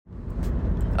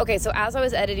Okay, so as I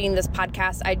was editing this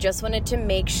podcast, I just wanted to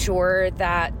make sure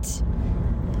that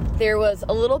there was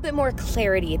a little bit more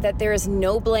clarity, that there is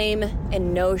no blame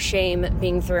and no shame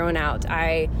being thrown out.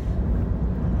 I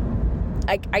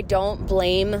don't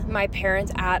blame my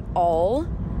parents at all.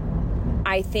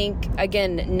 I think,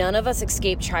 again, none of us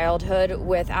escape childhood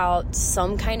without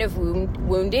some kind of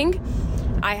wounding.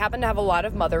 I happen to have a lot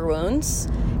of mother wounds,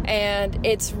 and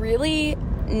it's really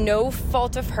no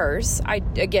fault of hers.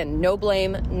 Again, no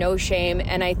blame, no shame,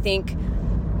 and I think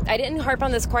I didn't harp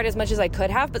on this quite as much as I could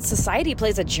have, but society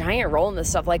plays a giant role in this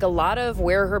stuff. Like, a lot of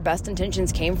where her best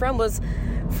intentions came from was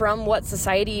from what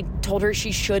society told her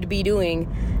she should be doing.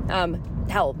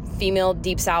 Hell, female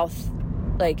Deep South,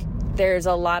 like, there's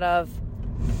a lot of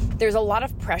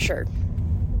pressure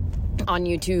on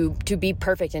you to be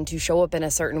perfect and to show up in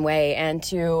a certain way, and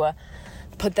to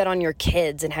put that on your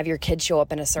kids and have your kids show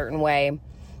up in a certain way.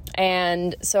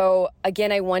 And so,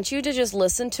 again, I want you to just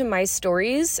listen to my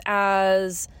stories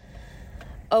as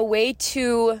a way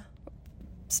to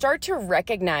start to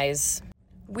recognize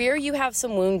where you have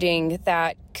some wounding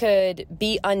that could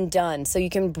be undone, so you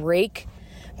can break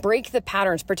the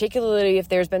patterns, particularly if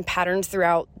there's been patterns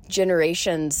throughout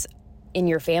generations in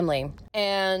your family.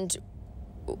 And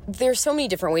there's so many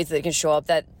different ways that it can show up,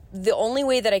 that the only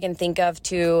way that I can think of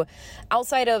to,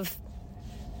 outside of,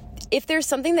 if there's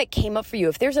something that came up for you,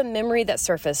 if there's a memory that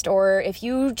surfaced, or if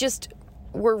you just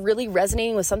were really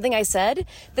resonating with something I said,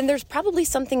 then there's probably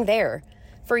something there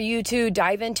for you to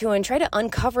dive into and try to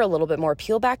uncover a little bit more,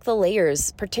 peel back the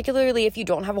layers. Particularly if you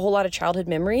don't have a whole lot of childhood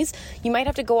memories, you might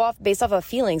have to go based off a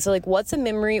feeling. So, like, what's a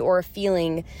memory or a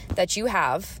feeling that you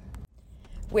have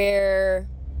where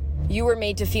you were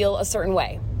made to feel a certain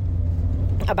way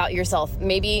about yourself?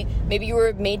 Maybe you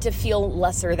were made to feel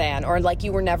lesser than, or like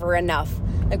you were never enough.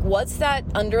 Like, what's that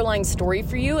underlying story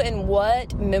for you, and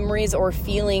what memories or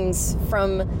feelings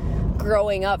from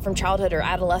growing up, from childhood or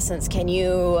adolescence, can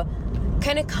you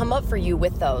kind of come up for you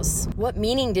with those? What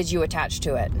meaning did you attach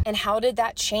to it? And how did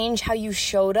that change how you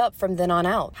showed up from then on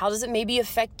out? How does it maybe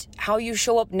affect how you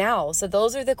show up now? So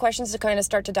those are the questions to kind of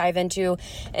start to dive into.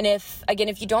 And if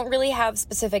you don't really have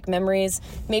specific memories,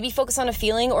 maybe focus on a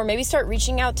feeling, or maybe start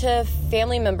reaching out to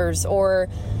family members or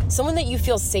someone that you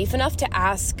feel safe enough to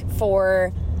ask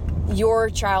for your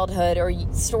childhood or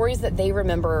stories that they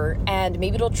remember, and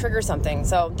maybe it'll trigger something.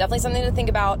 So definitely something to think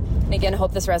about. And again, I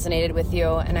hope this resonated with you,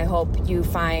 and I hope you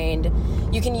find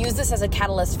you can use this as a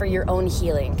catalyst for your own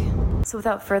healing. So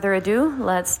without further ado,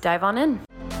 let's dive on in.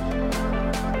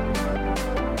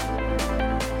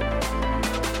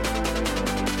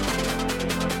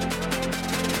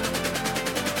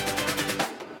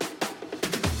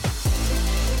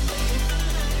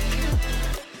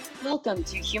 Welcome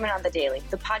to Human on the Daily,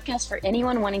 the podcast for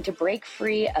anyone wanting to break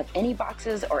free of any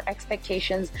boxes or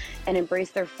expectations and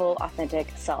embrace their full,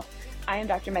 authentic self. I am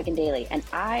Dr. Megan Daly, and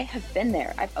I have been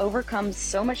there. I've overcome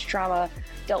so much trauma,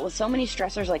 dealt with so many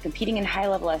stressors like competing in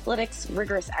high-level athletics,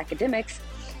 rigorous academics,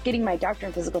 getting my doctorate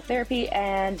in physical therapy,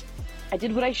 and I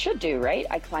did what I should do, right?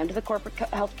 I climbed the corporate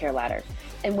healthcare ladder.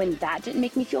 And when that didn't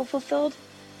make me feel fulfilled,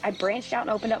 I branched out and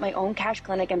opened up my own cash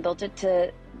clinic and built it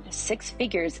to 6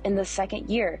 figures in the second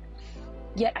year.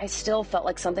 Yet I still felt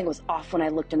like something was off when I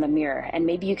looked in the mirror, and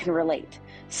maybe you can relate.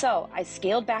 So I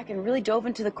scaled back and really dove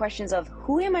into the questions of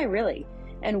who am I really,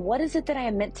 and what is it that I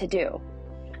am meant to do?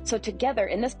 So together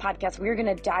in this podcast, we are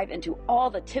going to dive into all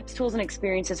the tips, tools, and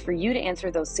experiences for you to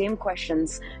answer those same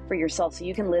questions for yourself, so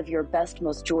you can live your best,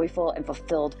 most joyful, and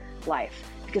fulfilled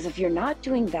life. Because if you're not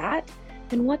doing that,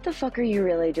 then what the fuck are you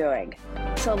really doing?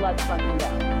 So let's fucking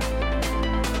go.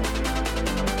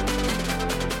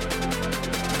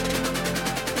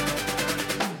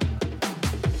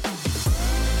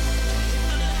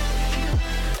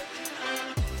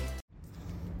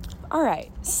 All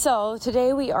right, so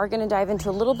today we are going to dive into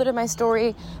a little bit of my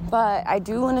story, but I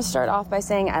do want to start off by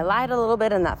saying I lied a little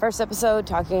bit in that first episode,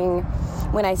 talking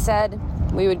when I said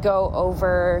we would go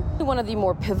over one of the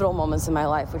more pivotal moments in my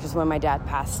life, which is when my dad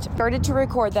passed. Started to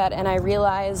record that, and I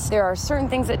realized there are certain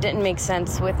things that didn't make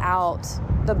sense without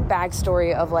the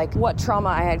backstory of like what trauma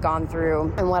I had gone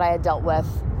through and what I had dealt with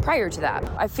prior to that.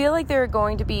 I feel like there are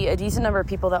going to be a decent number of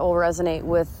people that will resonate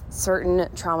with certain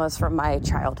traumas from my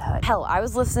childhood. Hell, I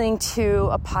was listening to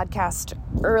a podcast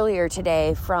earlier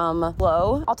today from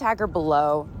Below. I'll tag her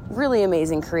below. Really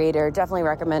amazing creator. Definitely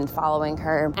recommend following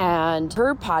her. And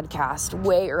her podcast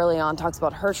way early on talks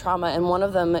about her trauma. And one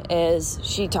of them is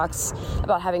she talks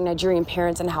about having Nigerian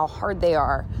parents and how hard they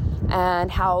are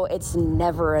and how it's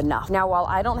never enough. Now, while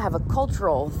I don't have a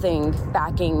cultural thing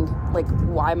backing like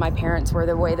why my parents were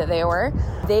the way that they were,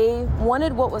 they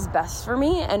wanted what was best for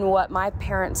me, and what my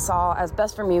parents saw as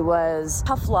best for me was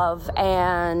tough love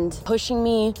and pushing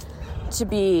me to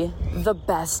be the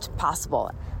best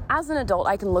possible. As an adult,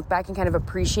 I can look back and kind of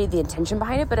appreciate the intention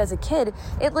behind it, but as a kid,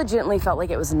 it legitimately felt like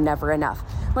it was never enough.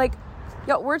 Like,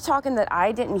 we're talking that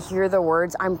I didn't hear the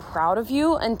words, "I'm proud of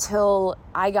you," until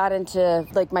I got into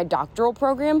like my doctoral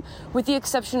program, with the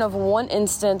exception of one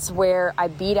instance where I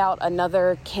beat out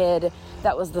another kid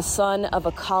that was the son of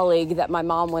a colleague that my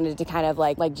mom wanted to kind of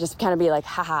like just kind of be like,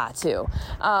 haha, too.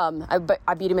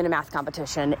 I beat him in a math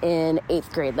competition in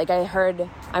 8th grade. Like, I heard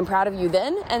 "I'm proud of you"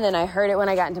 then, and then I heard it when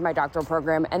I got into my doctoral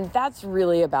program, and that's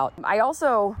really about. I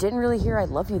also didn't really hear "I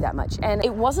love you" that much, and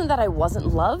it wasn't that I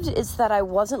wasn't loved, it's that I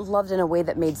wasn't loved in a way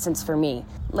that made sense for me.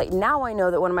 Like, now I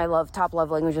know that one of my top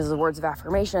love languages is words of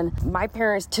affirmation. My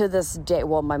parents to this day,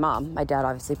 well, my mom, my dad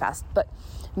obviously passed, but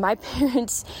my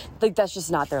parents, like, that's just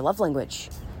not their love language.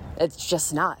 It's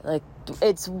just not. Like,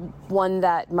 it's one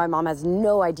that my mom has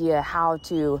no idea how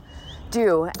to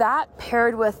do. That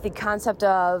paired with the concept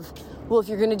of, well, if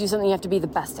you're going to do something, you have to be the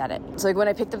best at it. So like when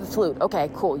I picked up the flute, okay,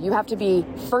 cool. You have to be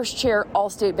first chair,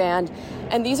 all-state band.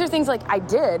 And these are things like I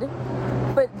did.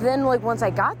 But then, like, once I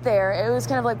got there, it was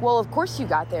kind of like, well, of course you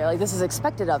got there. Like, this is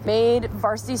expected of. Made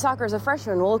varsity soccer as a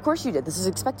freshman. Well, of course you did. This is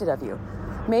expected of you.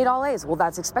 Made all A's. Well,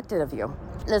 that's expected of you.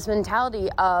 This mentality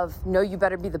of, no, you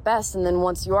better be the best. And then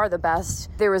once you are the best,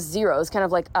 there was zero. It's kind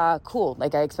of like, cool.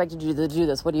 Like, I expected you to do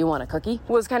this. What do you want, a cookie?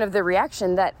 Was kind of the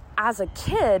reaction that as a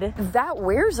kid, that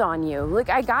wears on you. Like,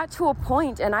 I got to a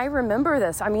point, and I remember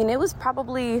this. I mean, it was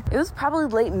probably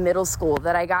late middle school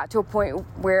that I got to a point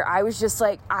where I was just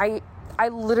like, I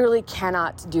literally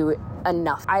cannot do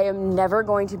enough. I am never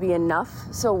going to be enough,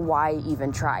 so why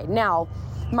even try? Now,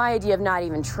 my idea of not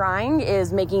even trying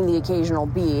is making the occasional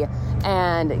B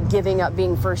and giving up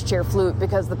being first chair flute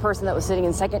because the person that was sitting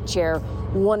in second chair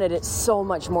wanted it so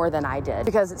much more than I did,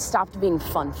 because it stopped being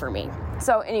fun for me.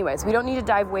 So anyways, we don't need to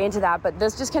dive way into that, but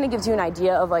this just kind of gives you an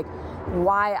idea of like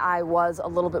why I was a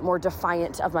little bit more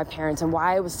defiant of my parents and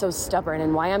why I was so stubborn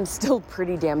and why I'm still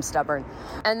pretty damn stubborn.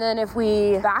 And then if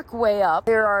we back way up,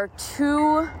 there are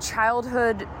 2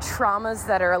 childhood traumas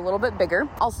that are a little bit bigger.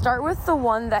 I'll start with the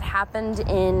one that happened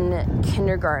in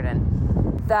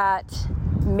kindergarten that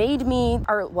made me,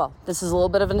 this is a little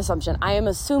bit of an assumption. I am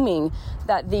assuming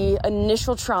that the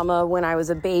initial trauma when I was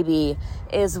a baby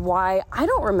is why I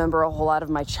don't remember a whole lot of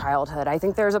my childhood. I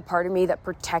think there's a part of me that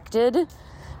protected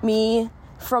me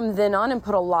from then on and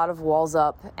put a lot of walls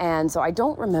up, and so I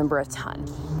don't remember a ton.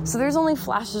 So there's only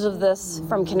flashes of this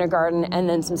from kindergarten and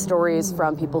then some stories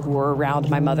from people who were around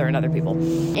my mother and other people.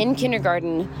 In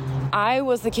kindergarten, I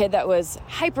was the kid that was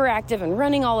hyperactive and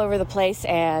running all over the place,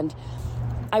 and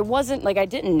I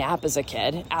didn't nap as a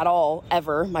kid at all,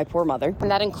 ever, my poor mother.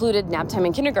 And that included nap time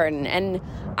in kindergarten. And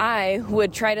I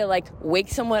would try to wake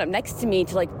someone up next to me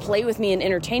to play with me and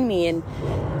entertain me. And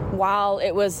while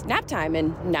it was nap time,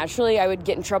 and naturally I would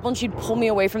get in trouble and she'd pull me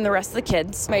away from the rest of the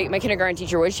kids. My kindergarten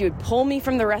teacher she would pull me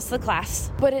from the rest of the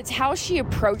class. But it's how she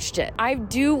approached it.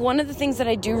 One of the things that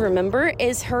I do remember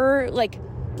is her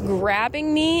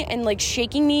grabbing me and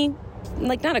shaking me,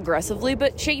 not aggressively,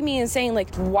 but shaking me and saying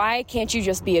why can't you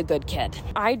just be a good kid?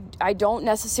 I don't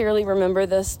necessarily remember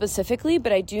this specifically,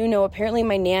 but I do know apparently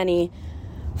my nanny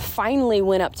finally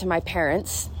went up to my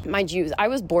parents. Mind you, I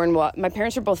was born my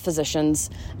parents were both physicians.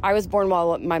 I was born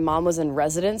while my mom was in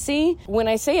residency. When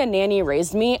I say a nanny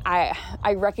raised me, I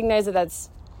recognize that that's,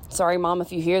 sorry mom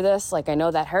if you hear this, I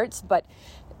know that hurts, but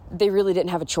they really didn't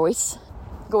have a choice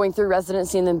going through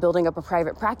residency and then building up a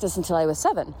private practice until I was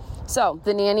 7. So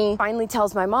the nanny finally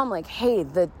tells my mom, hey,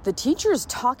 the teacher's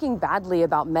talking badly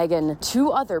about Megan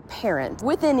to other parents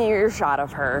within earshot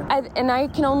of her. And I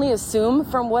can only assume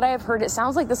from what I've heard, it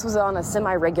sounds like this was on a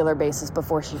semi-regular basis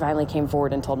before she finally came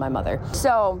forward and told my mother.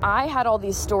 So I had all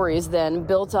these stories then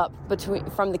built up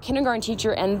from the kindergarten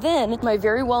teacher, and then my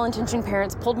very well-intentioned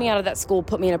parents pulled me out of that school,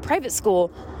 put me in a private school,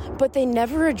 but they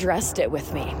never addressed it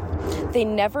with me. They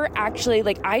never actually,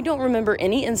 I don't remember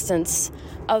any instance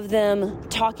of them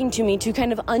talking to me to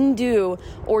kind of undo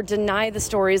or deny the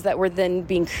stories that were then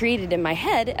being created in my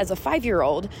head as a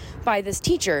 5-year-old by this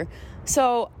teacher.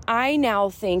 So I now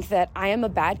think that I am a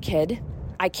bad kid.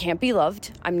 I can't be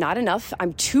loved. I'm not enough.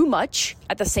 I'm too much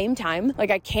at the same time.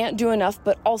 I can't do enough,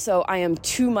 but also I am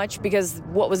too much because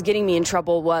what was getting me in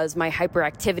trouble was my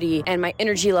hyperactivity and my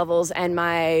energy levels and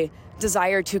my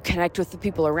desire to connect with the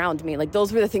people around me.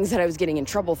 Those were the things that I was getting in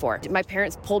trouble for. My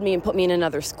parents pulled me and put me in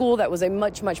another school that was a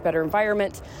much, much better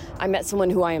environment. I met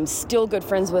someone who I am still good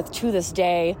friends with to this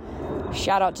day.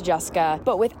 Shout out to Jessica.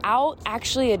 But without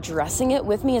actually addressing it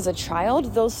with me as a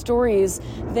child, those stories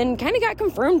then kind of got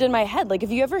confirmed in my head. Like,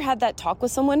 have you ever had that talk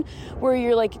with someone where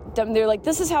you're like, they're like,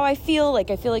 this is how I feel like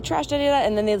trash,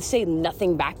 and then they say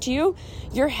nothing back to you?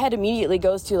 Your head immediately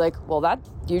goes to like, well, that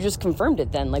you just confirmed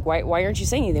it then. Like, why aren't you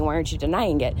saying anything? Why aren't you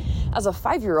denying it? As a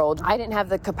 5-year-old, I didn't have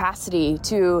the capacity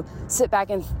to sit back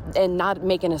and not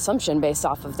make an assumption based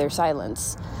off of their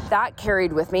silence. That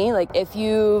carried with me. Like, if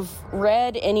you've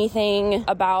read anything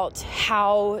about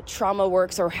how trauma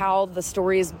works or how the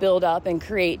stories build up and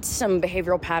create some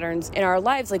behavioral patterns in our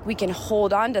lives, like, we can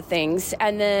hold on to things.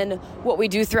 And then what we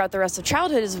do throughout the rest of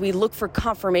childhood is we look for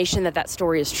confirmation that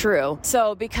story is true.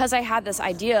 So because I had this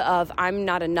idea of I'm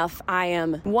not enough,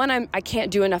 I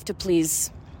can't do enough to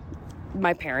please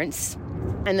my parents.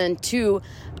 And then 2,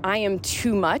 I am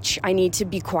too much. I need to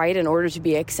be quiet in order to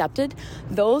be accepted.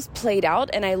 Those played out,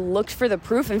 and I looked for the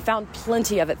proof and found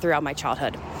plenty of it throughout my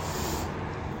childhood.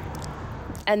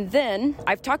 And then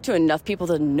I've talked to enough people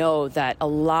to know that a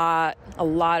lot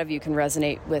of you can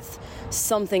resonate with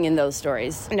something in those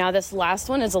stories. Now, this last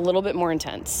one is a little bit more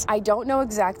intense. I don't know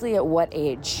exactly at what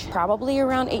age, probably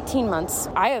around 18 months.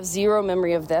 I have zero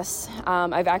memory of this.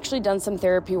 I've actually done some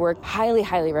therapy work. Highly,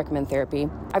 highly recommend therapy.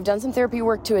 I've done some therapy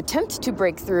work to attempt to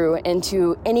break through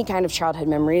into any kind of childhood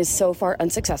memories, so far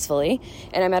unsuccessfully.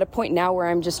 And I'm at a point now where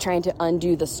I'm just trying to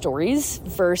undo the stories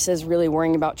versus really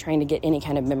worrying about trying to get any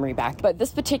kind of memory back. But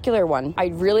this particular one, I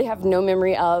really have no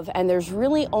memory of, and there's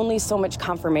really only so much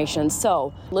confirmation.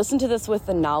 So listen to this with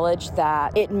the knowledge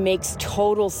that it makes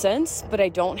total sense, but I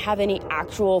don't have any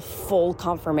actual full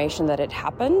confirmation that it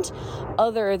happened,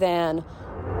 other than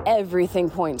everything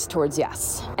points towards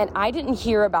yes. And I didn't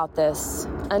hear about this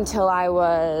until I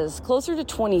was closer to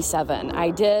 27.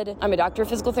 I'm a doctor of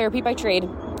physical therapy by trade,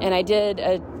 and I did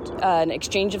an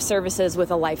exchange of services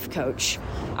with a life coach.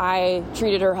 I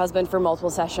treated her husband for multiple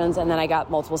sessions, and then I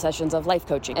got multiple sessions of life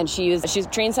coaching. And she's a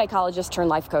trained psychologist turned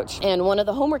life coach. And one of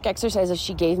the homework exercises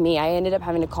she gave me, I ended up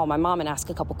having to call my mom and ask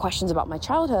a couple questions about my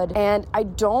childhood. And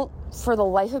for the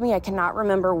life of me, I cannot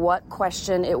remember what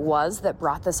question it was that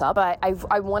brought this up. But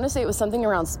I want to say it was something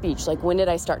around speech, like when did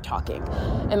I start talking?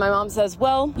 And my mom says,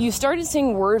 well, you started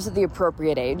saying words at the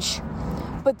appropriate age,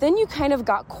 but then you kind of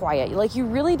got quiet. Like, you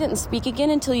really didn't speak again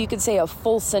until you could say a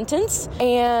full sentence.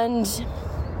 And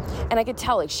I could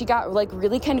tell, like, she got like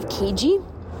really kind of cagey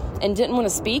and didn't want to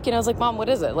speak. And I was like, Mom, what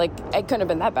is it? Like, it couldn't have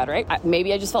been that bad, right?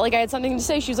 Maybe I just felt like I had something to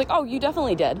say. She was like, oh, you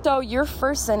definitely did. So your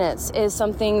first sentence is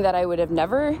something that I would have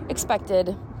never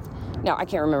expected. Now, I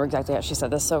can't remember exactly how she said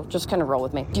this, so just kind of roll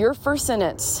with me. Your first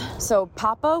sentence. So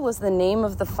Papa was the name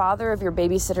of the father of your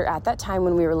babysitter at that time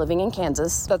when we were living in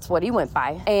Kansas. That's what he went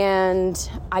by. And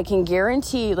I can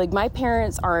guarantee, like, my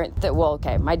parents aren't that, well,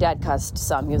 okay, my dad cussed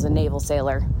some. He was a naval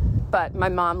sailor. But my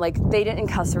mom, like, they didn't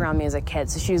cuss around me as a kid.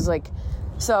 So she was like,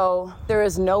 so there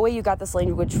is no way you got this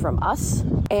language from us.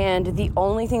 And the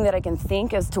only thing that I can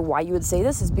think as to why you would say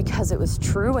this is because it was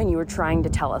true and you were trying to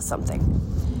tell us something.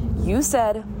 You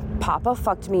said, Papa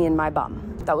fucked me in my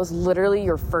bum. That was literally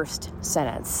your first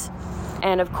sentence.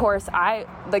 And of course, that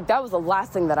was the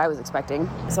last thing that I was expecting.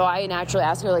 So I naturally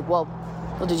asked her, like, well,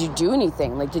 did you do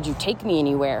anything? Like, did you take me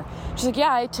anywhere? She's like,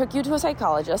 yeah, I took you to a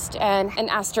psychologist and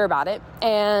asked her about it.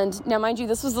 And now, mind you,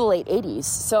 this was the late 80s.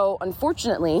 So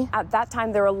unfortunately, at that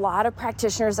time, there were a lot of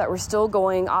practitioners that were still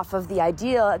going off of the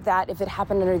idea that if it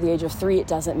happened under the age of 3, it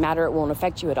doesn't matter, it won't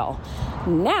affect you at all.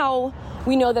 Now,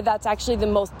 we know that that's actually the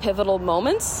most pivotal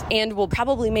moments and will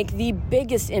probably make the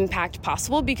biggest impact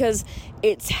possible because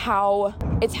it's how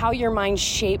your mind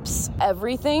shapes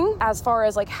everything as far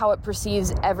as like how it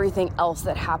perceives everything else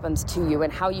that happens to you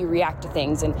and how you react to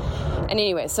things. And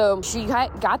anyway, so she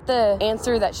got the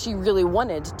answer that she really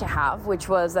wanted to have, which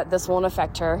was that this won't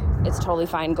affect her. It's totally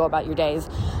fine. Go about your days.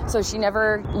 So she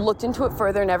never looked into it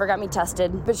further, never got me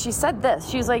tested. But she said this.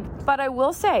 She was like, but I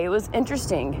will say it was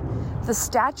interesting. The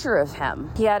stature of him.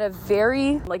 He had a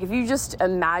very, like, if you just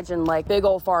imagine, like, big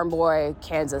old farm boy,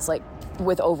 Kansas, like,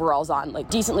 with overalls on, like,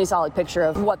 decently solid picture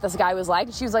of what this guy was like.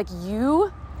 She was like,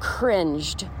 you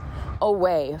cringed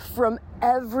away from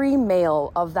every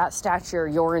male of that stature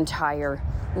your entire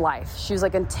life. She was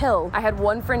like, until I had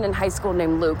one friend in high school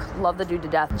named Luke, loved the dude to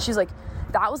death. She's like,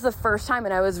 that was the first time,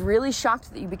 and I was really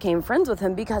shocked that you became friends with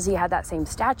him because he had that same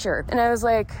stature. And I was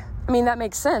like, I mean, that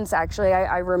makes sense, actually.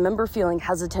 I remember feeling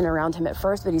hesitant around him at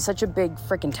first, but he's such a big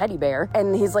freaking teddy bear.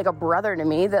 And he's like a brother to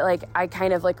me that like I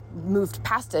kind of like moved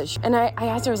past it. And I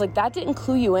asked her, I was like, that didn't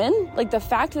clue you in? Like the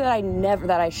fact that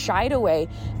I shied away,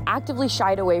 actively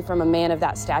shied away from a man of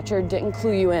that stature didn't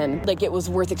clue you in. Like it was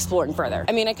worth exploring further.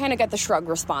 I mean, I kind of got the shrug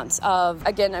response of,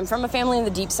 again, I'm from a family in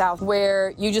the deep South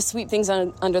where you just sweep things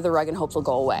under the rug and hope they'll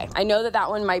go away. I know that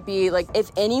one might be like,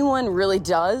 if anyone really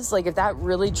does, like if that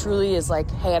really truly is like,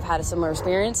 hey, I've had a similar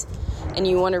experience and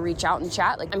you want to reach out and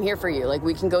chat, like I'm here for you. Like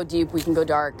we can go deep, we can go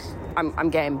dark. I'm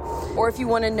game. Or if you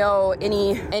want to know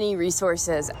any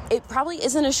resources, it probably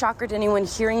isn't a shocker to anyone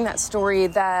hearing that story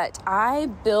that I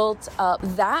built up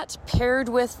that paired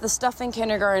with the stuff in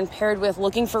kindergarten, paired with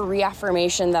looking for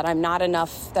reaffirmation that I'm not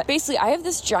enough, that basically I have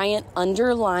this giant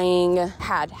underlying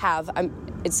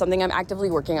it's something I'm actively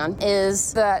working on,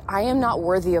 is that I am not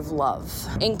worthy of love,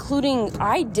 including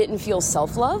I didn't feel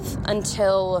self-love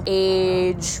until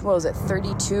age,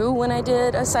 32 when I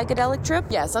did a psychedelic trip?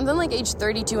 Yeah, something like age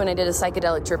 32 when I did a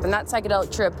psychedelic trip. And that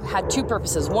psychedelic trip had two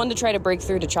purposes. One, to try to break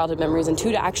through to childhood memories, and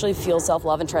two, to actually feel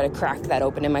self-love and try to crack that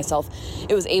open in myself.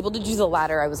 It was able to do the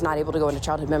latter. I was not able to go into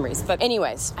childhood memories. But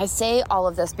anyways, I say all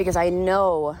of this because I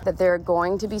know that there are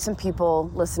going to be some people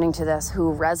listening to this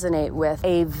who resonate with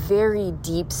a very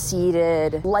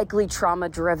deep-seated, likely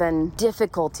trauma-driven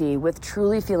difficulty with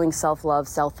truly feeling self-love,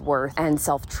 self-worth, and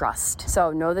self-trust.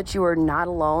 So know that you are not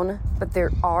alone, but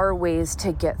there are ways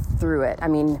to get through it. I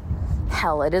mean,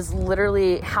 hell, it is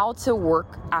literally how to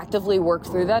actively work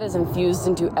through that is infused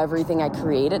into everything I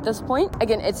create at this point.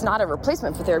 Again, it's not a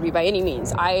replacement for therapy by any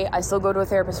means. I still go to a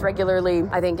therapist regularly.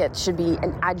 I think it should be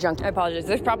an adjunct. I apologize.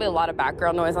 There's probably a lot of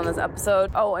background noise on this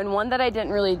episode. Oh, and one that I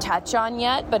didn't really touch on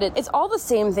yet, but it's all the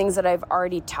same things that I've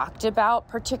already talked about,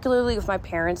 particularly with my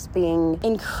parents being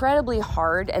incredibly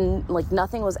hard and like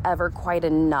nothing was ever quite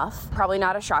enough. Probably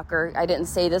not a shocker. I didn't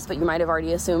say this, but you might have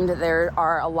already assumed that there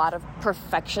are a lot of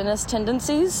perfectionist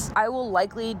tendencies. I will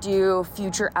likely do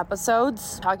future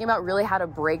episodes talking about really how to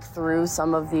break through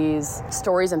some of these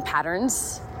stories and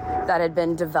patterns that had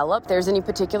been developed. If there's any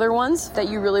particular ones that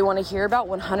you really want to hear about,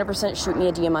 100% shoot me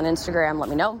a DM on Instagram, let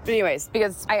me know. But anyways,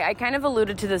 because I kind of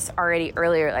alluded to this already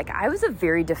earlier, like I was a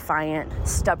very defiant,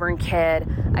 stubborn kid.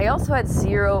 I also had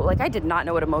I did not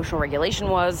know what emotional regulation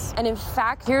was. And in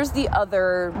fact, here's the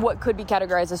other, what could be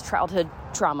categorized as childhood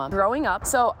trauma. Growing up,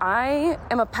 so I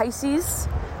am a Pisces,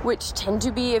 which tend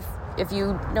to be, if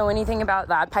you know anything about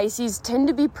that, Pisces tend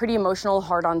to be pretty emotional,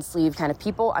 hard on sleeve kind of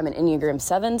people. I'm an Enneagram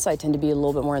 7, so I tend to be a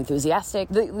little bit more enthusiastic.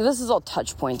 This is all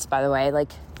touch points, by the way.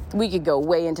 Like, we could go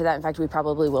way into that. In fact, we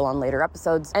probably will on later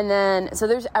episodes. And then, so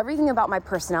there's everything about my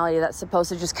personality that's supposed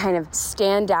to just kind of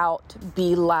stand out,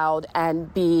 be loud,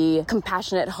 and be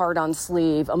compassionate, hard on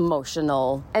sleeve,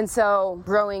 emotional. And so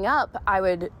growing up, I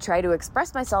would try to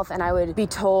express myself and I would be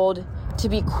told to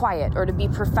be quiet or to be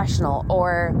professional,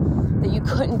 or that you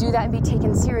couldn't do that and be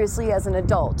taken seriously as an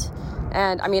adult.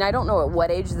 And I mean, I don't know at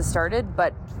what age this started,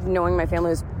 but knowing my family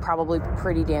was probably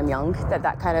pretty damn young,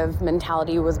 that kind of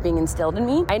mentality was being instilled in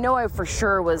me. I know I for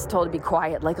sure was told to be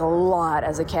quiet like a lot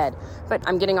as a kid, but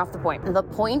I'm getting off the point. The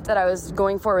point that I was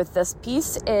going for with this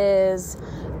piece is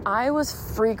I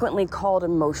was frequently called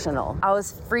emotional. I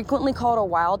was frequently called a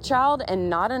wild child, and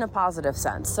not in a positive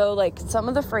sense. So like some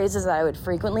of the phrases that I would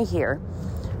frequently hear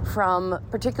from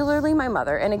particularly my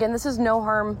mother, and again, this is no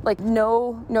harm, like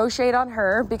no shade on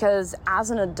her, because as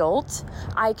an adult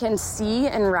I can see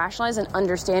and rationalize and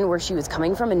understand where she was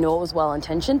coming from and know it was well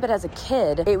intentioned, but as a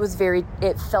kid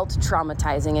it felt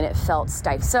traumatizing and it felt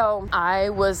stifling. So I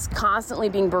was constantly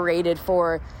being berated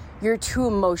for, you're too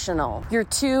emotional, you're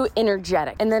too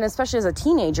energetic. And then especially as a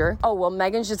teenager, oh, well,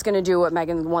 Megan's just gonna do what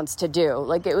Megan wants to do.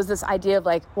 Like it was this idea of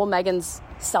like, well, Megan's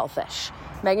selfish.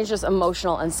 Megan's just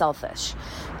emotional and selfish.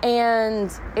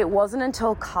 And it wasn't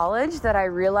until college that I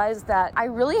realized that I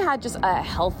really had just a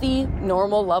healthy,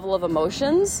 normal level of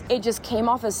emotions. It just came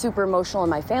off as super emotional in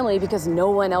my family because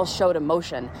no one else showed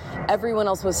emotion. Everyone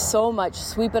else was so much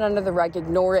sweep it under the rug,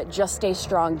 ignore it, just stay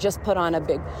strong, just put on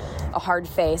a hard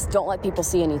face, don't let people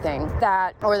see anything.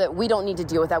 That we don't need to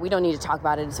deal with that, we don't need to talk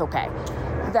about it, it's okay.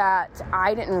 That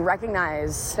I didn't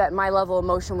recognize that my level of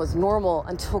emotion was normal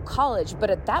until college. But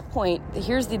at that point,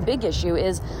 here's the big issue,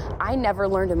 is I never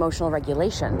learned emotional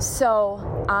regulation.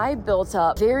 So I built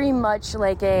up very much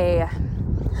like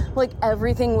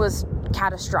everything was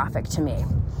catastrophic to me.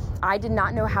 I did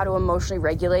not know how to emotionally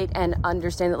regulate and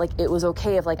understand that like it was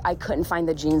okay if like I couldn't find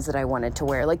the jeans that I wanted to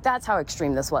wear. Like that's how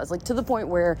extreme this was. Like to the point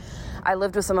where I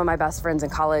lived with some of my best friends in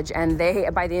college, and they,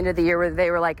 by the end of the year,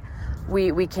 they were like,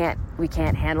 we can't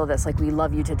handle this. Like, we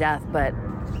love you to death, but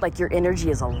like your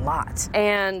energy is a lot.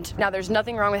 And now there's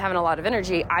nothing wrong with having a lot of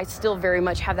energy. I still very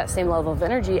much have that same level of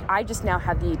energy. I just now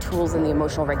have the tools and the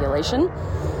emotional regulation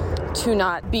to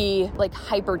not be like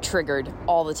hyper triggered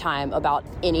all the time about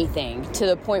anything, to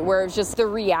the point where it's just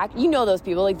those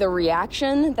people, like the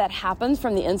reaction that happens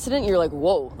from the incident, you're like,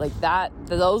 whoa, like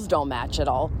those don't match at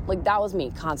all. Like that was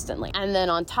me constantly. And then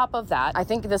on top of that, I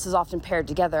think this is often paired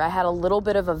together. I had a little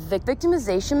bit of a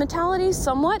victimization mentality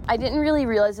somewhat. I didn't really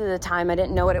realize it at the time. I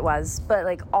didn't know what it was, but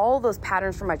like all those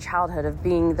patterns from my childhood of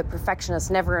being the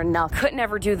perfectionist, never enough, could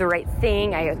never do the right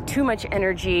thing. I had too much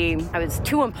energy. I was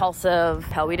too impulsive.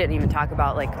 Hell, we didn't even talk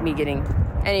about like me getting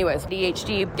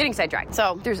ADHD, getting sidetracked.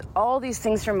 So there's all these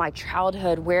things from my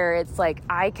childhood where it's like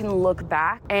I can look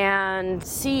back and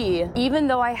see, even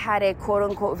though I had a quote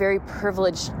unquote very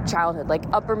privileged childhood, like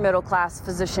upper middle class,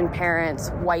 physician parents,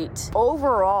 white,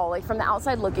 overall, like from the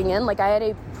outside looking in, like I had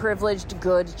a privileged,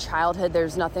 good childhood.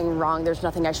 There's nothing wrong. There's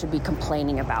nothing I should be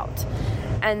complaining about.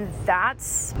 And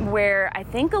that's where I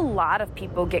think a lot of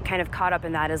people get kind of caught up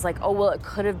in, that is like, oh, well, it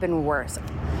could have been worse.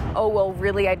 Oh, well,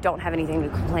 really, I don't have anything to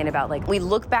complain about. Like, we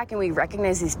look back and we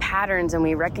recognize these patterns and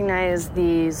we recognize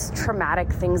these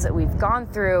traumatic things that we've gone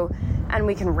through, and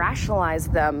we can rationalize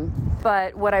them.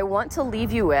 But what I want to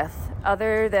leave you with,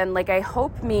 other than like, I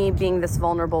hope me being this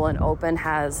vulnerable and open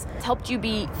has helped you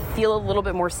feel a little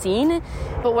bit more seen.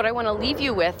 But what I want to leave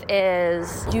you with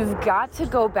is you've got to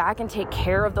go back and take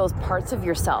care of those parts of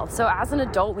yourself. So as an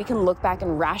adult, we can look back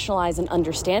and rationalize and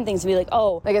understand things and be like,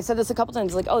 oh, like I've said this a couple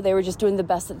times, like, oh, they were just doing the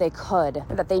best that they could,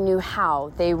 that they knew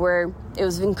how. It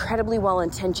was incredibly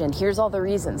well-intentioned. Here's all the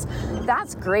reasons.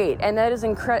 That's great. And that is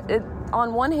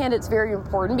on one hand, it's very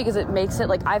important because it makes it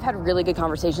like, I've had really good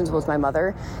conversations with my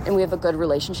mother and we have a good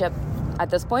relationship at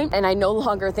this point. And I no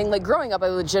longer think, like growing up, I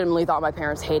legitimately thought my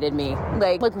parents hated me.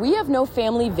 Like we have no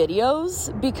family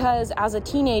videos because as a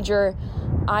teenager,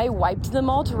 I wiped them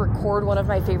all to record one of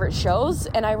my favorite shows.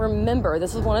 And I remember,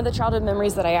 this is one of the childhood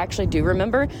memories that I actually do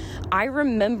remember. I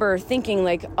remember thinking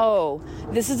like, oh,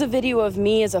 this is a video of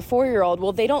me as a 4-year-old.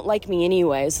 Well, they don't like me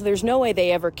anyway, so there's no way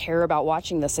they ever care about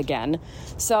watching this again.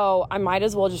 So I might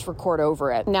as well just record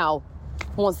over it. Now,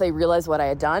 once they realized what I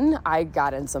had done, I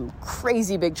got in some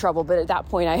crazy big trouble. But at that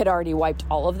point, I had already wiped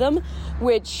all of them,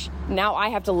 which now I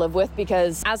have to live with,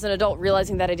 because as an adult,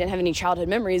 realizing that I didn't have any childhood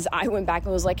memories, I went back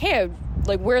and was like, hey,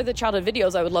 where are the childhood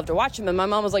videos? I would love to watch them. And my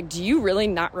mom was like, do you really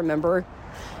not remember?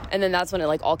 And then that's when it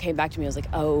like all came back to me. I was like,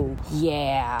 oh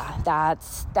yeah,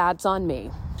 that's on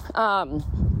me.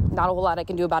 Not a whole lot I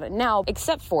can do about it now,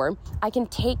 except for I can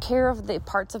take care of the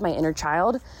parts of my inner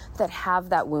child that have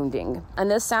that wounding. And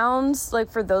this sounds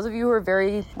like, for those of you who are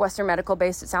very Western medical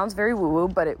based, it sounds very woo-woo,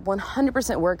 but it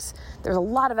 100% works. There's a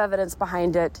lot of evidence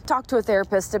behind it. Talk to a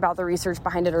therapist about the research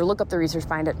behind it, or look up the research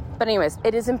behind it. But anyways,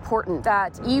 it is important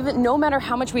that even no matter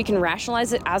how much we can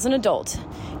rationalize it as an adult,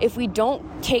 if we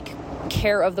don't take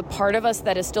care of the part of us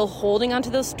that is still holding onto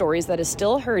those stories, that is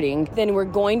still hurting, then we're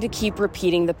going to keep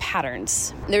repeating the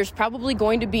patterns. There's probably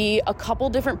going to be a couple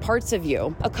different parts of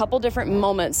you, a couple different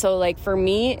moments. So like for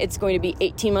me, it's going to be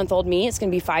 18-month-old me, it's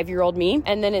going to be 5-year-old me,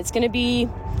 and then it's going to be,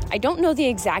 I don't know the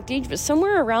exact age, but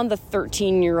somewhere around the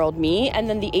 13-year-old me, and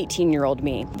then the 18-year-old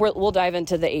me. We'll dive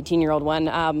into the 18-year-old one.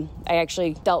 I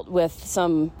actually dealt with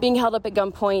some being held up at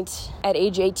gunpoint at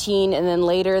age 18, and then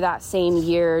later that same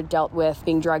year dealt with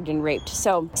being drugged and raped.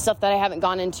 So stuff that I haven't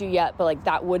gone into yet, but like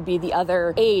that would be the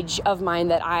other age of mine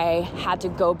that I had to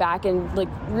go back and like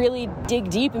really dig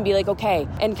deep and be like, okay,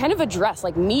 and kind of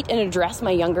meet and address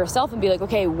my younger self and be like,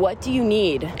 okay, what do you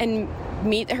need? And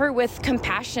meet her with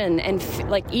compassion and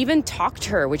even talk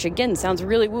to her, which again sounds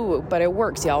really woo-woo, but it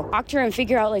works, y'all. Talk to her and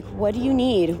figure out like, what do you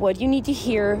need? What do you need to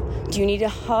hear? Do you need a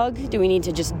hug? Do we need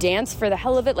to just dance for the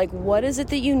hell of it? Like, what is it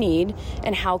that you need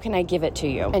and how can I give it to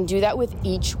you? And do that with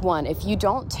each one. If you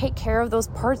don't take care of those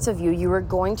parts of you, you are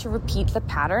going to repeat the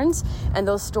patterns and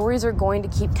those stories are going to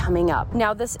keep coming up.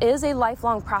 Now, this is a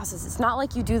lifelong process. It's not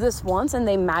like you do this once and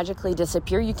they magically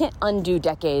disappear. You can't undo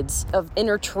decades of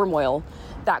inner turmoil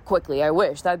that quickly. I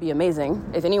wish. That'd be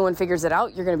amazing. If anyone figures it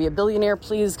out, you're going to be a billionaire.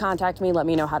 Please contact me. Let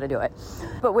me know how to do it.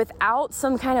 But without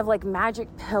some kind of like magic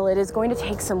pill, it is going to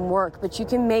take some work, but you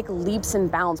can make leaps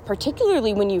and bounds,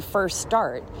 particularly when you first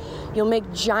start. You'll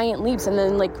make giant leaps. And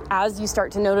then like, as you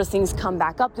start to notice things come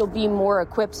back up, you'll be more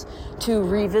equipped to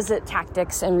revisit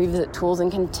tactics and revisit tools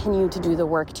and continue to do the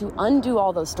work to undo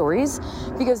all those stories,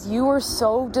 because you are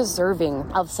so deserving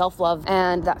of self-love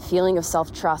and that feeling of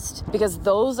self-trust, because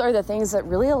those are the things that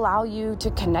really allow you to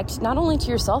connect not only to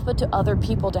yourself, but to other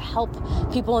people, to help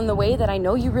people in the way that I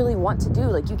know you really want to do.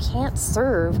 Like, you can't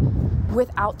serve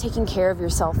without taking care of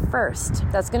yourself first.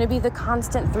 That's going to be the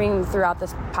constant theme throughout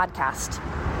this podcast.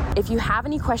 If you have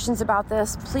any questions about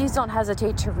this, please don't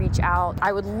hesitate to reach out.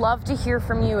 I would love to hear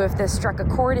from you if this struck a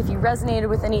chord. If you resonated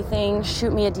with anything,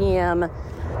 shoot me a DM,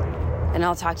 and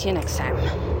I'll talk to you next time.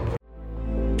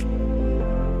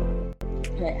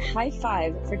 Okay, high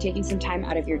five for taking some time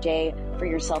out of your day for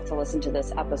yourself to listen to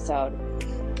this episode.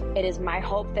 It is my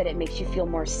hope that it makes you feel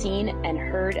more seen and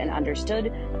heard and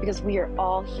understood, because we are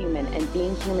all human, and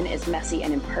being human is messy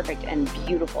and imperfect and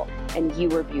beautiful, and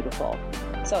you are beautiful.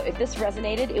 So if this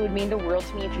resonated, it would mean the world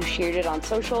to me if you shared it on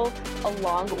social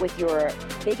along with your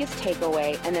biggest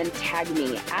takeaway, and then tag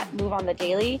me at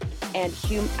MoveOnTheDaily and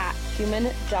at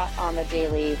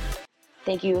human.onthedaily.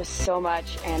 Thank you so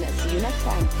much, and see you next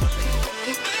time.